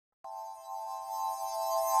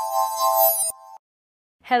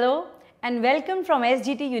Hello and welcome from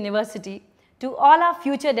SGT University to all our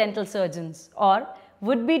future dental surgeons or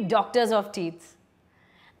would-be doctors of teeth.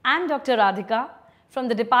 I am Dr. Radhika from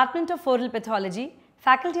the Department of Oral Pathology,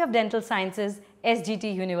 Faculty of Dental Sciences,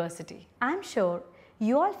 SGT University. I am sure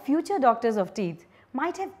you all future doctors of teeth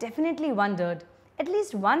might have definitely wondered at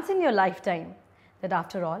least once in your lifetime that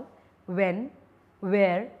after all, when,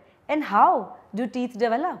 where and how do teeth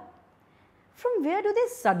develop? From where do they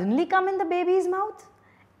suddenly come in the baby's mouth?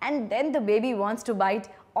 And then the baby wants to bite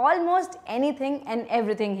almost anything and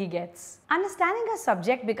everything he gets. Understanding a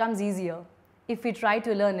subject becomes easier if we try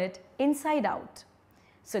to learn it inside out.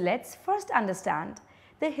 So let's first understand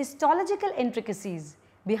the histological intricacies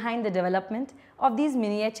behind the development of these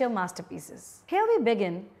miniature masterpieces. Here we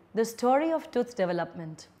begin the story of tooth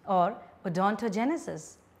development or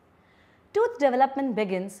odontogenesis. Tooth development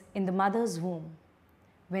begins in the mother's womb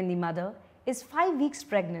when the mother is 5 weeks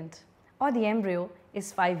pregnant or the embryo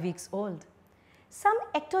is 5 weeks old. Some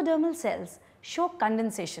ectodermal cells show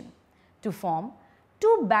condensation to form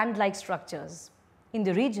two band-like structures in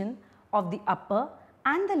the region of the upper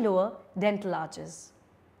and the lower dental arches.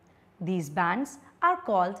 These bands are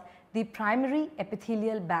called the primary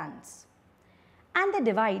epithelial bands, and they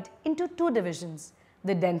divide into two divisions,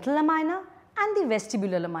 the dental lamina and the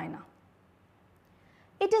vestibular lamina.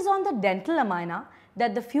 It is on the dental lamina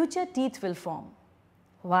that the future teeth will form,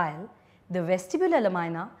 while the vestibular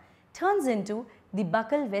lamina turns into the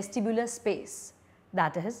buccal vestibular space,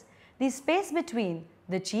 that is, the space between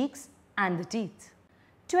the cheeks and the teeth.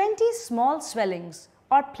 20 small swellings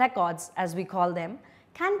or placods, as we call them,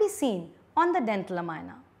 can be seen on the dental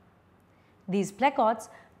lamina. These placods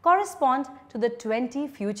correspond to the 20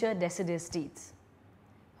 future deciduous teeth,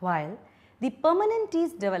 while the permanent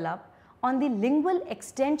teeth develop on the lingual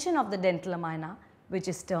extension of the dental lamina, which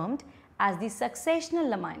is termed as the successional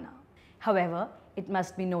lamina. However, it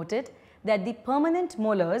must be noted that the permanent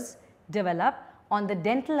molars develop on the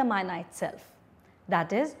dental lamina itself,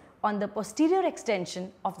 that is, on the posterior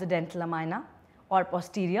extension of the dental lamina or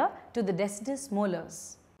posterior to the deciduous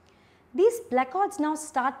molars. These placods now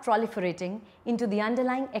start proliferating into the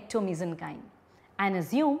underlying ectomesenchyme and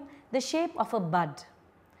assume the shape of a bud.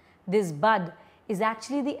 This bud is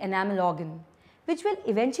actually the enamel organ, which will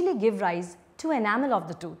eventually give rise to enamel of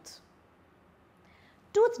the tooth.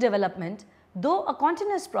 Tooth development, though a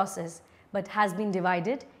continuous process, but has been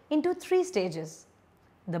divided into 3 stages: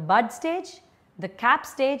 the bud stage, the cap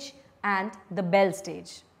stage and the bell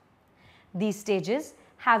stage. These stages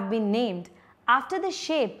have been named after the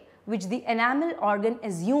shape which the enamel organ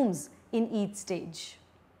assumes in each stage.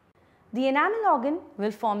 The enamel organ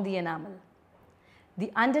will form the enamel.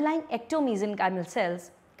 The underlying ectomesenchymal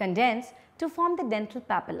cells condense to form the dental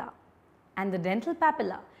papilla, and the dental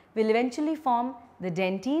papilla will eventually form the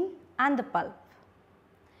dentine and the pulp,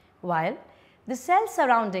 while the cells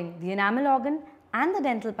surrounding the enamel organ and the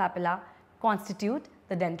dental papilla constitute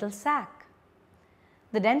the dental sac.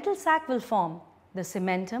 The dental sac will form the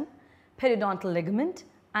cementum, periodontal ligament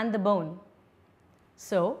and the bone.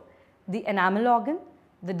 So, the enamel organ,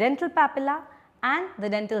 the dental papilla and the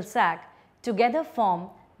dental sac together form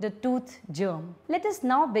the tooth germ. Let us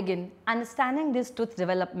now begin understanding this tooth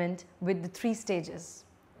development with the 3 stages.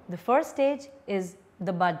 The first stage is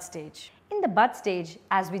the bud stage. In the bud stage,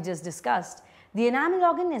 as we just discussed, the enamel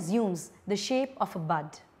organ assumes the shape of a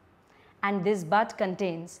bud, and this bud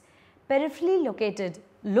contains peripherally located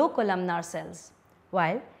low columnar cells,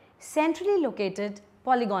 while centrally located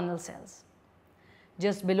polygonal cells.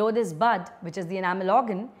 Just below this bud, which is the enamel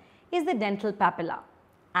organ, is the dental papilla,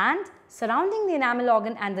 and surrounding the enamel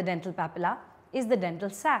organ and the dental papilla is the dental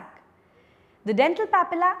sac. The dental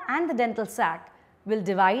papilla and the dental sac will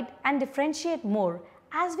divide and differentiate more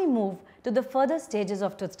as we move to the further stages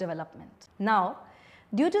of tooth development. Now,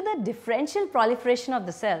 due to the differential proliferation of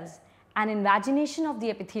the cells, an invagination of the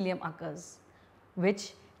epithelium occurs,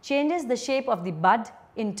 which changes the shape of the bud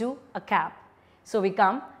into a cap. So we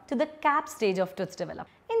come to the cap stage of tooth development.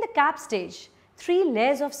 In the cap stage, 3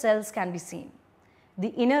 layers of cells can be seen: the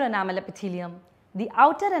inner enamel epithelium, the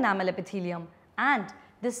outer enamel epithelium and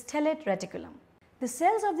the stellate reticulum. The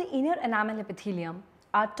cells of the inner enamel epithelium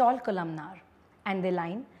are tall columnar and they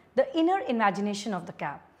line the inner invagination of the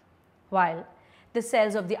cap, while the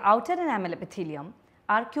cells of the outer enamel epithelium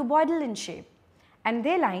are cuboidal in shape and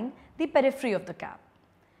they line the periphery of the cap.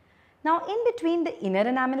 Now, in between the inner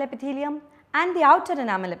enamel epithelium and the outer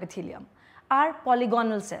enamel epithelium are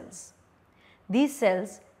polygonal cells. These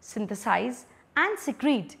cells synthesize and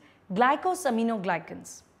secrete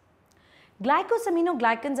glycosaminoglycans.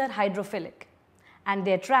 Glycosaminoglycans are hydrophilic and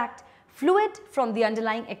they attract fluid from the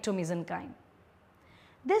underlying ectomesenchyme.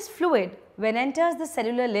 This fluid, when enters the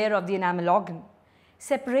cellular layer of the enamel organ,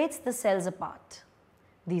 separates the cells apart.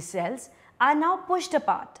 These cells are now pushed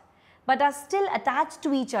apart but are still attached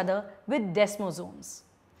to each other with desmosomes.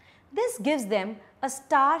 This gives them a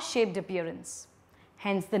star-shaped appearance,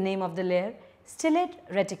 hence the name of the layer, stellate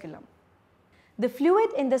reticulum. The fluid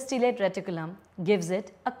in the stellate reticulum gives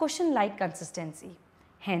it a cushion-like consistency,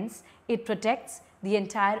 hence it protects the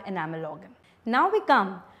entire enamel organ. Now we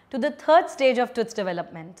come to the third stage of tooth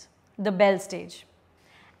development, the Bell stage.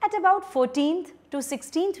 At about 14th to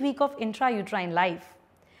 16th week of intrauterine life,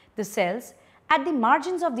 the cells at the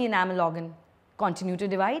margins of the enamel organ continue to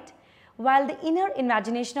divide, while the inner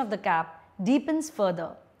invagination of the cap deepens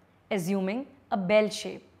further, assuming a bell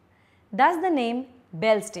shape. Thus the name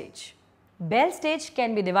Bell stage. Bell stage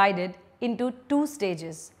can be divided into two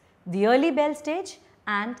stages, the early Bell stage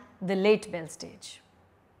and the late Bell stage.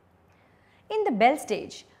 In the Bell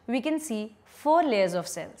stage, we can see 4 layers of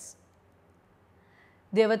cells.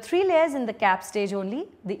 There were 3 layers in the cap stage only,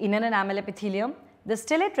 the inner enamel epithelium, the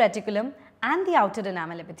stellate reticulum and the outer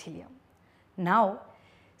enamel epithelium. Now,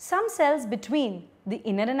 some cells between the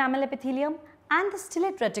inner enamel epithelium and the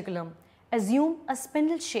stellate reticulum assume a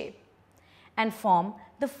spindle shape and form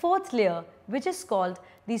the 4th layer, which is called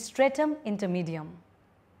the stratum intermedium.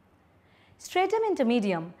 Stratum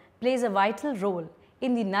intermedium plays a vital role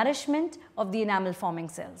in the nourishment of the enamel forming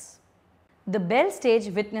cells. The Bell stage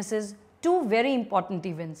witnesses 2 very important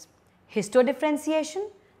events, histodifferentiation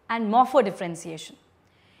and morphodifferentiation.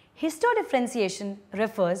 Histodifferentiation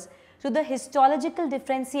refers to the histological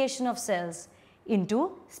differentiation of cells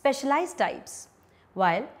into specialized types,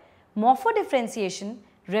 while morphodifferentiation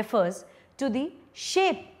refers to the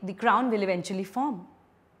shape the crown will eventually form.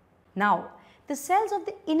 Now, the cells of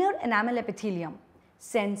the inner enamel epithelium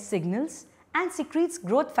send signals and secretes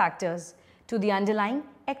growth factors to the underlying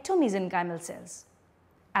ectomesenchymal cells.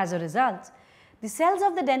 As a result, the cells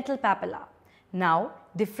of the dental papilla now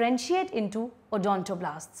differentiate into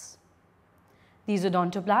odontoblasts. These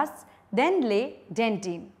odontoblasts then lay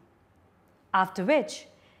dentine, after which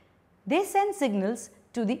they send signals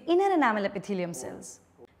to the inner enamel epithelium cells.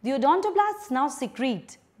 The odontoblasts now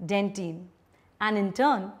secrete dentine and in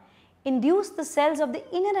turn induce the cells of the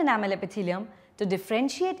inner enamel epithelium to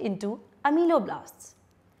differentiate into ameloblasts,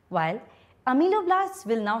 while ameloblasts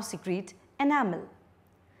will now secrete enamel.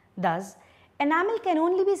 Thus, enamel can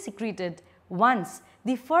only be secreted once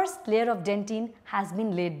the first layer of dentine has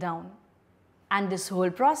been laid down. And this whole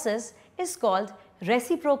process is called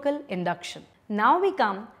reciprocal induction. Now we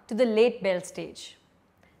come to the late Bell stage.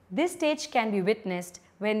 This stage can be witnessed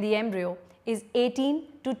when the embryo is 18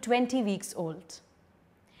 to 20 weeks old.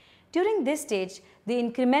 During this stage, the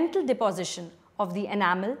incremental deposition of the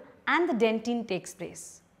enamel and the dentine takes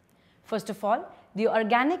place. First of all, the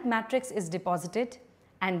organic matrix is deposited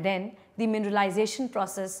and then the mineralization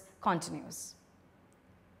process continues.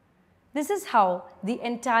 This is how the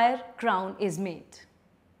entire crown is made.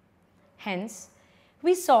 Hence,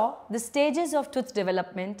 we saw the stages of tooth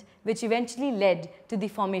development which eventually led to the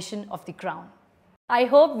formation of the crown. I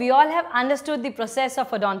hope we all have understood the process of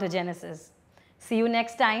odontogenesis. See you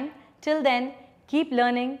next time. Till then, keep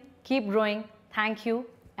learning, keep growing. Thank you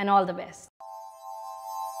and all the best.